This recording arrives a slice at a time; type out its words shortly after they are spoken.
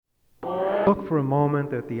Look for a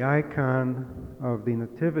moment at the icon of the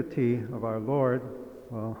Nativity of our Lord.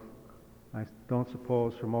 Well, I don't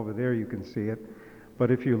suppose from over there you can see it, but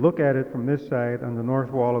if you look at it from this side on the north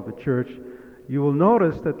wall of the church, you will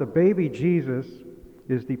notice that the baby Jesus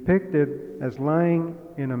is depicted as lying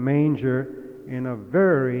in a manger in a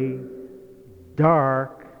very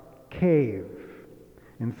dark cave.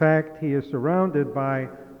 In fact, he is surrounded by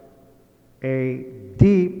a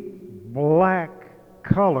deep black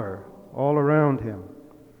color all around him.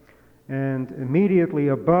 And immediately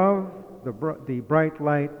above, the bright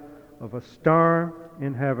light of a star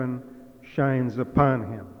in heaven shines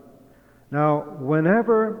upon him. Now,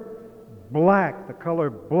 whenever black, the color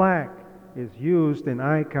black, is used in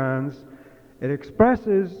icons, it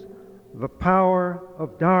expresses the power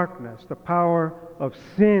of darkness, the power of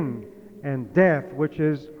sin and death, which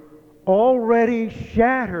is already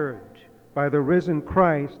shattered by the risen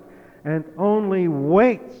Christ and only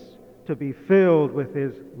waits to be filled with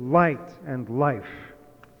his light and life.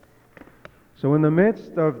 So in the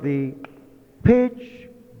midst of the pitch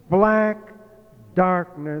black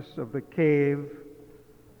darkness of the cave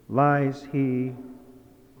lies he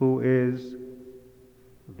who is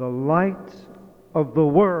the light of the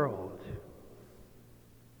world.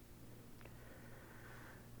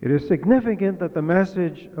 It is significant that the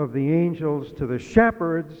message of the angels to the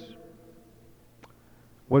shepherds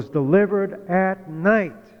was delivered at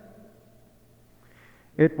night.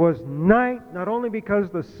 It was night not only because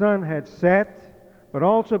the sun had set, but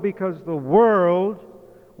also because the world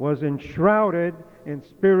was enshrouded in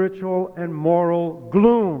spiritual and moral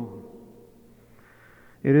gloom.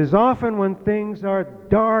 It is often when things are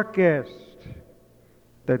darkest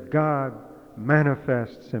that God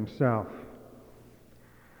manifests himself.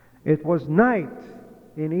 It was night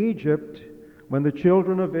in Egypt when the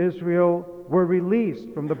children of Israel were released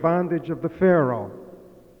from the bondage of the Pharaoh.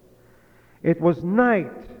 It was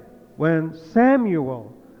night when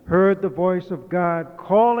Samuel heard the voice of God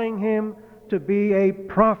calling him to be a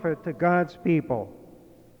prophet to God's people.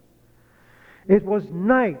 It was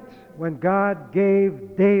night when God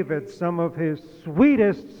gave David some of his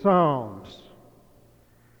sweetest psalms.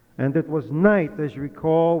 And it was night, as you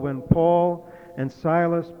recall, when Paul and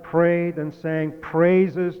Silas prayed and sang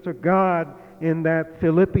praises to God in that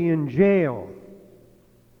Philippian jail.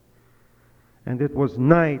 And it was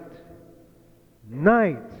night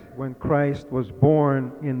when Christ was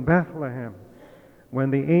born in Bethlehem,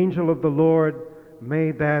 when the angel of the Lord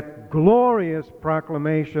made that glorious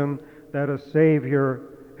proclamation that a Savior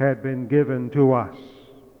had been given to us.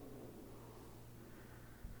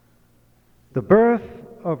 The birth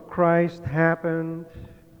of Christ happened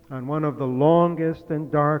on one of the longest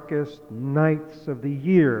and darkest nights of the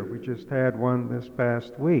year. We just had one this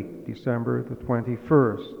past week, December the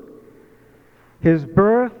 21st. His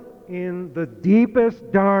birth in the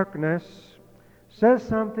deepest darkness says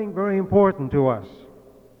something very important to us.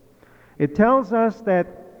 It tells us that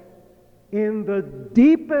in the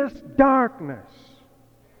deepest darkness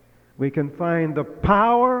we can find the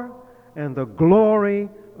power and the glory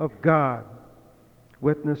of God.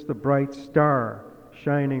 Witness the bright star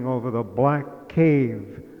shining over the black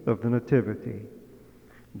cave of the Nativity.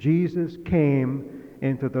 Jesus came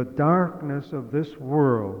into the darkness of this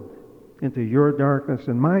world, into your darkness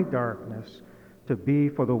and my darkness, to be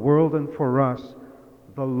for the world and for us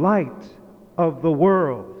the light of the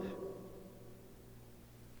world.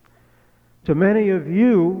 To many of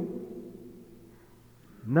you,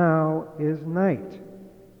 now is night.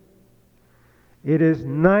 It is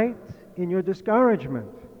night in your discouragement.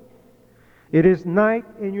 It is night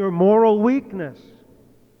in your moral weakness.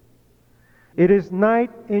 It is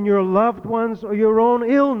night in your loved ones or your own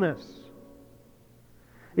illness.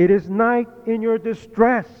 It is night in your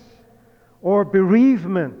distress or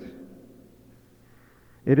bereavement.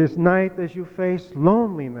 It is night as you face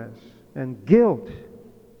loneliness and guilt.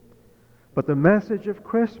 But the message of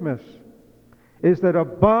Christmas is that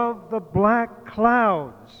above the black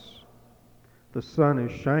clouds, the sun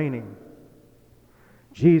is shining.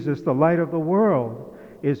 Jesus, the light of the world,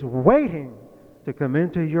 is waiting to come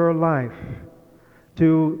into your life,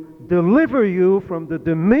 to deliver you from the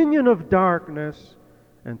dominion of darkness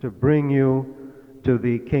and to bring you to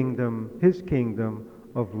the kingdom, his kingdom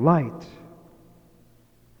of light.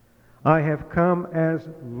 I have come as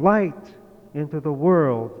light into the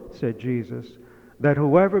world, said Jesus, that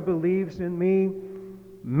whoever believes in me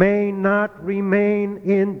may not remain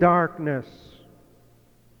in darkness.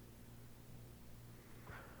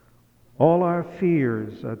 All our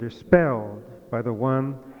fears are dispelled by the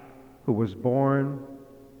one who was born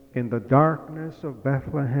in the darkness of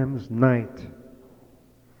Bethlehem's night.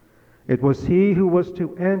 It was he who was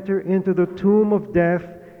to enter into the tomb of death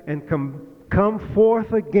and come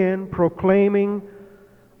forth again, proclaiming,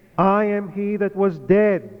 I am he that was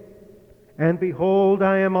dead, and behold,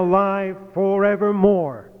 I am alive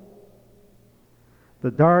forevermore.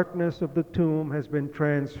 The darkness of the tomb has been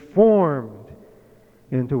transformed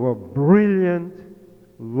into a brilliant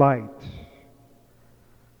light.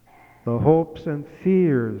 The hopes and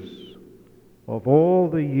fears of all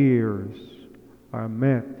the years are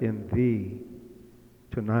met in thee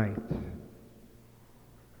tonight.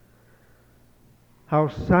 How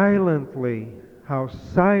silently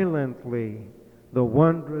the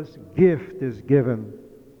wondrous gift is given.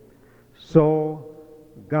 So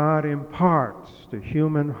God imparts to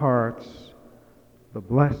human hearts the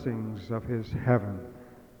blessings of his heaven.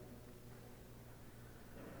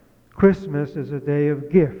 Christmas is a day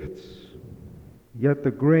of gifts, yet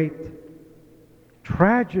the great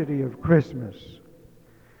tragedy of Christmas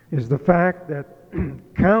is the fact that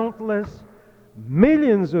countless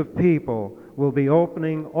millions of people will be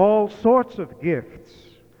opening all sorts of gifts,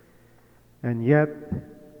 and yet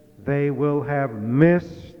they will have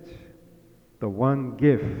missed the one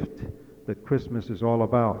gift that Christmas is all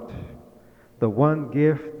about, the one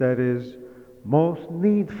gift that is most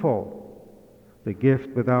needful, the gift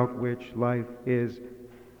without which life is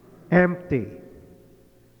empty.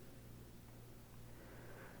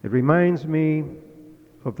 It reminds me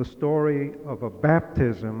of the story of a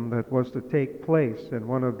baptism that was to take place in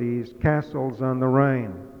one of these castles on the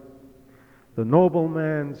Rhine. The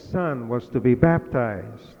nobleman's son was to be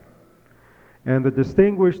baptized, and the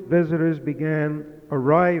distinguished visitors began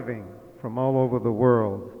arriving from all over the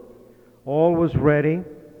world. All was ready,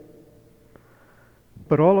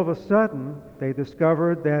 but all of a sudden they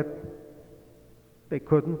discovered that they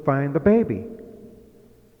couldn't find the baby.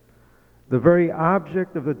 The very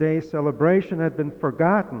object of the day's celebration had been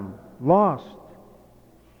forgotten, lost,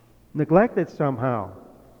 neglected somehow.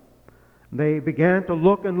 They began to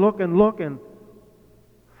look and look and look, and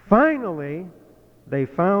finally they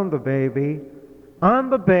found the baby on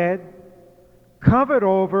the bed, covered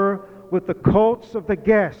over with the coats of the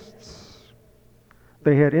guests.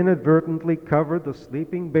 They had inadvertently covered the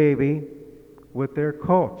sleeping baby with their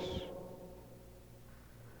coats.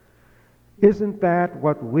 Isn't that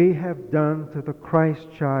what we have done to the Christ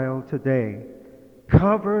child today?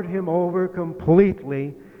 Covered him over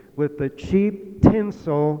completely with the cheap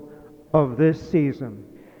tinsel of this season.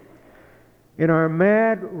 In our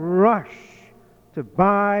mad rush to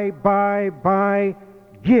buy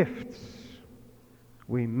gifts,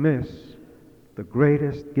 we miss the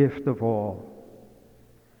greatest gift of all.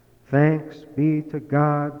 Thanks be to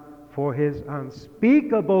God for his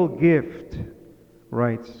unspeakable gift,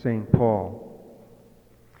 writes St. Paul.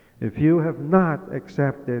 If you have not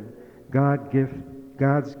accepted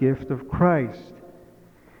God's gift of Christ,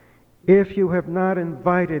 if you have not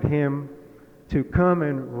invited him to come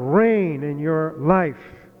and reign in your life,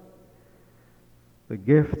 the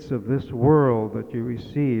gifts of this world that you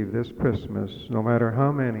receive this Christmas, no matter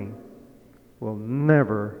how many, will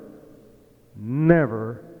never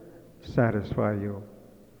satisfy you.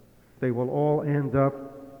 They will all end up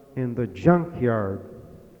in the junkyard,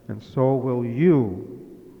 and so will you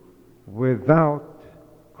without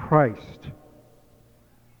Christ.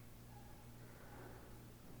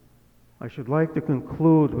 I should like to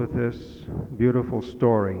conclude with this beautiful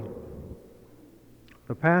story.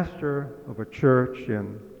 The pastor of a church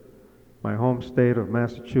in my home state of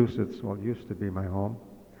Massachusetts, well, it used to be my home,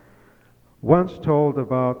 once told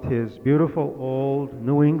about his beautiful old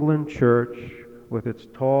New England church with its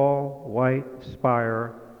tall white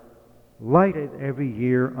spire, lighted every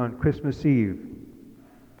year on Christmas Eve.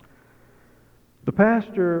 The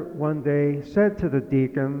pastor one day said to the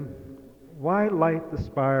deacon, "Why light the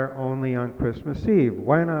spire only on Christmas Eve?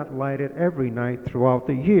 Why not light it every night throughout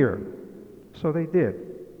the year?" So they did.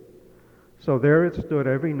 So there it stood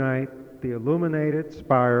every night, the illuminated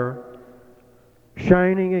spire,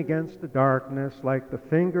 shining against the darkness like the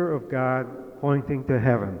finger of God pointing to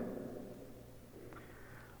heaven.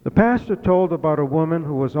 The pastor told about a woman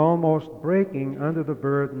who was almost breaking under the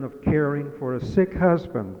burden of caring for a sick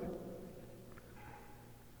husband.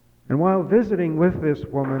 And while visiting with this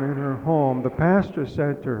woman in her home, the pastor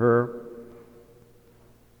said to her,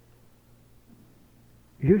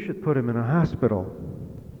 "You should put him in a hospital."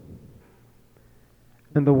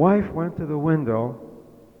 And the wife went to the window,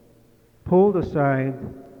 pulled aside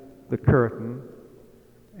the curtain,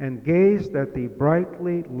 and gazed at the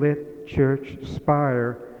brightly lit church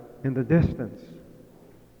spire in the distance.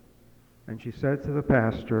 And she said to the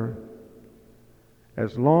pastor,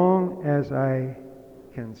 "As long as I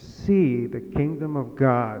can see the kingdom of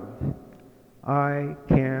God, I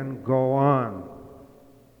can go on.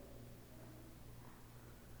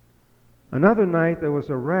 Another night there was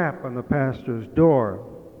a rap on the pastor's door.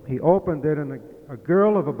 He opened it and a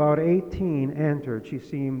girl of about 18 entered. She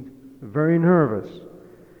seemed very nervous.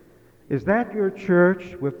 "Is that your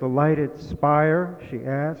church with the lighted spire?" she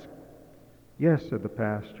asked. "Yes," said the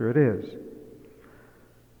pastor, "it is."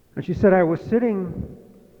 And she said, "I was sitting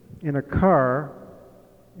in a car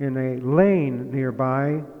in a lane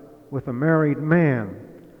nearby with a married man.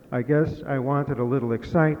 I guess I wanted a little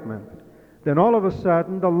excitement. Then all of a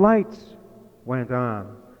sudden the lights went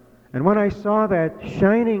on. And when I saw that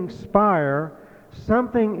shining spire,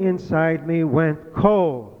 something inside me went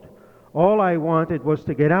cold. All I wanted was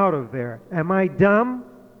to get out of there. Am I dumb?"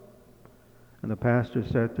 And the pastor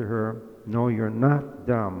said to her, "No, you're not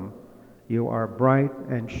dumb. You are bright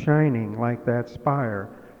and shining like that spire.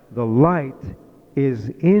 The light is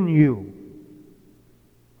in you."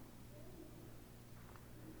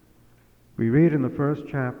 We read in the first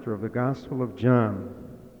chapter of the Gospel of John,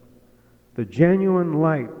 the genuine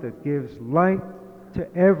light that gives light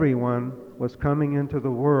to everyone was coming into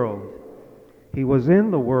the world. He was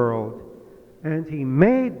in the world, and he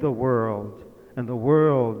made the world, and the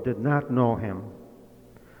world did not know him.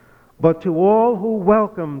 But to all who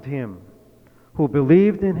welcomed him, who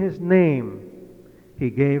believed in his name, he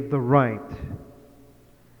gave the right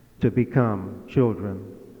to become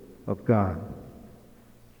children of God.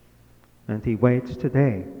 And he waits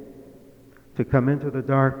today to come into the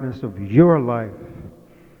darkness of your life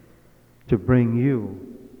to bring you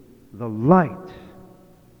the light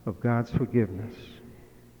of God's forgiveness,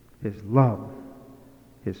 his love,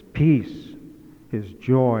 his peace, his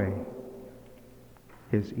joy,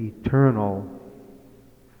 his eternal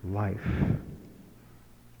life.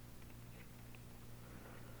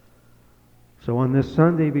 So on this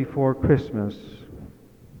Sunday before Christmas,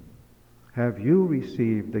 have you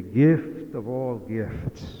received the gift of all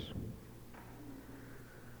gifts?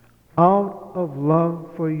 Out of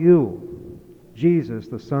love for you, Jesus,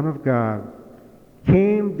 the Son of God,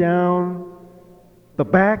 came down the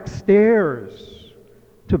back stairs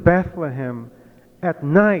to Bethlehem at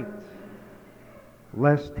night,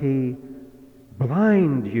 lest he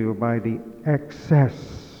blind you by the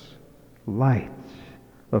excess light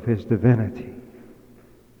of his divinity.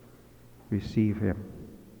 Receive him.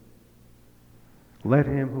 Let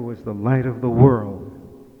him who is the light of the world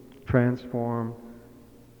transform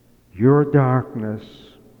your darkness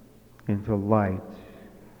into light,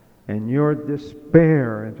 and your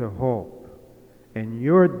despair into hope, and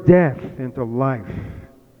your death into life,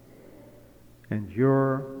 and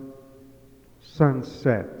your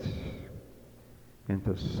sunset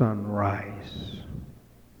into sunrise.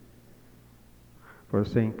 For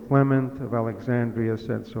St. Clement of Alexandria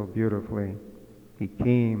said so beautifully, he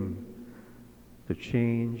came to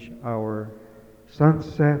change our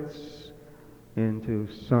sunsets into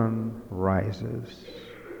sunrises.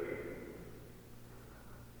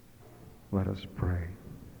 Let us pray.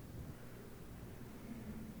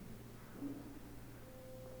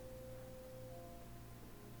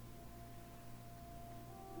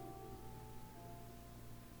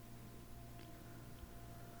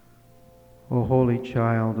 O holy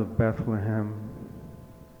child of Bethlehem,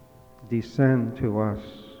 descend to us,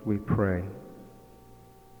 we pray.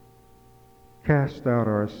 Cast out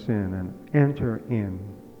our sin and enter in.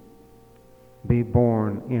 Be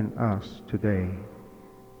born in us today.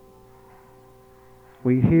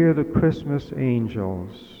 We hear the Christmas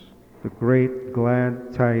angels, the great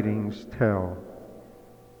glad tidings tell.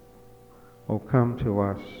 O come to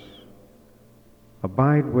us,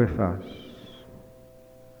 abide with us,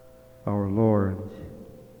 our Lord,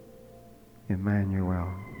 Emmanuel.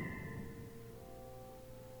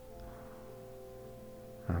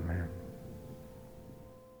 Amen.